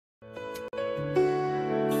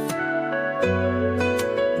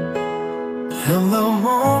From the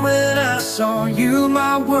moment I saw you,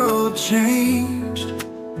 my world changed.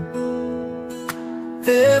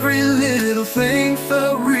 Every little thing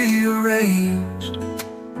felt rearranged.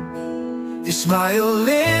 Your smile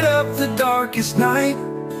lit up the darkest night.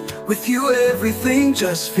 With you everything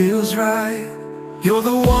just feels right. You're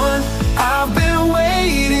the one I've been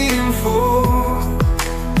waiting for.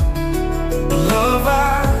 Love,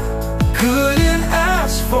 I couldn't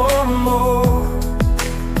ask for more.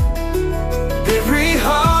 Every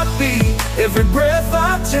heartbeat, every breath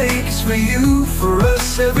I take is for you, for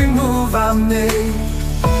us, every move I make.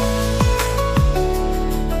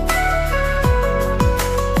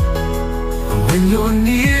 When you're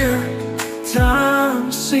near,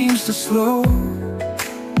 time seems to slow.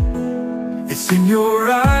 It's in your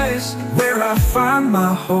eyes where I find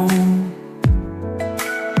my home.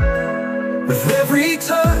 With every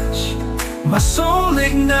touch, my soul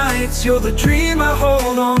ignites. You're the dream I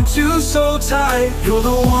hold on to so tight. You're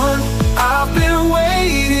the one I've been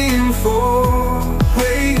waiting for.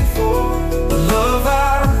 Waiting for the love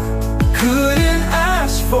I couldn't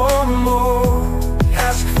ask for more.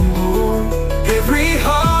 Ask for more. Every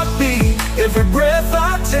heartbeat, every breath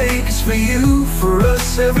I take is for you, for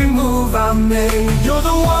us, every move I make. You're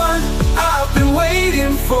the one I've been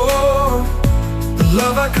waiting for.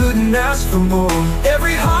 Love, I couldn't ask for more.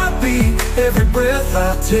 Every heartbeat, every breath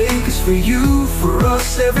I take is for you, for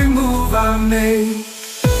us, every move I make.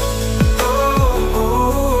 Oh,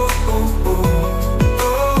 oh, oh, oh,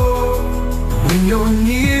 oh. When you're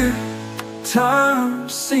near, time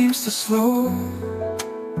seems to slow.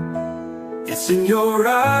 It's in your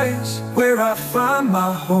eyes where I find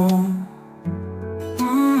my home.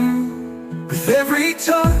 With every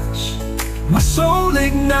touch, my soul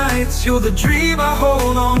ignites. You're the dream I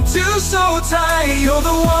hold on to so tight. You're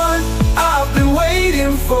the one I've been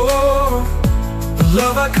waiting for. The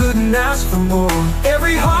love, I couldn't ask for more.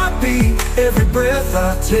 Every heartbeat, every breath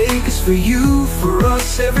I take is for you, for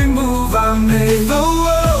us, every move I make. The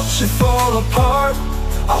world should fall apart,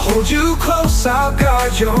 I'll hold you close, I'll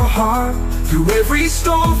guard your heart. Through every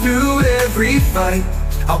storm, through every fight,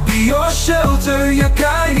 I'll be your shelter, your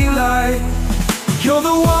guiding light. You're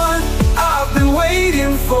the one I've been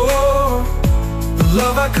waiting for. The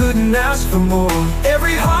love, I couldn't ask for more.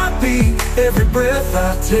 Every heartbeat, every breath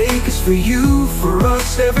I take is for you, for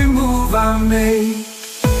us, every move I make.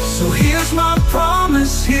 So here's my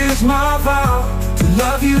promise, here's my vow, to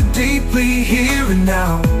love you deeply here and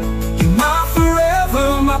now. You're my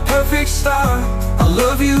forever, my perfect star. I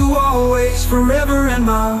love you always, forever in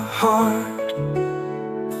my heart.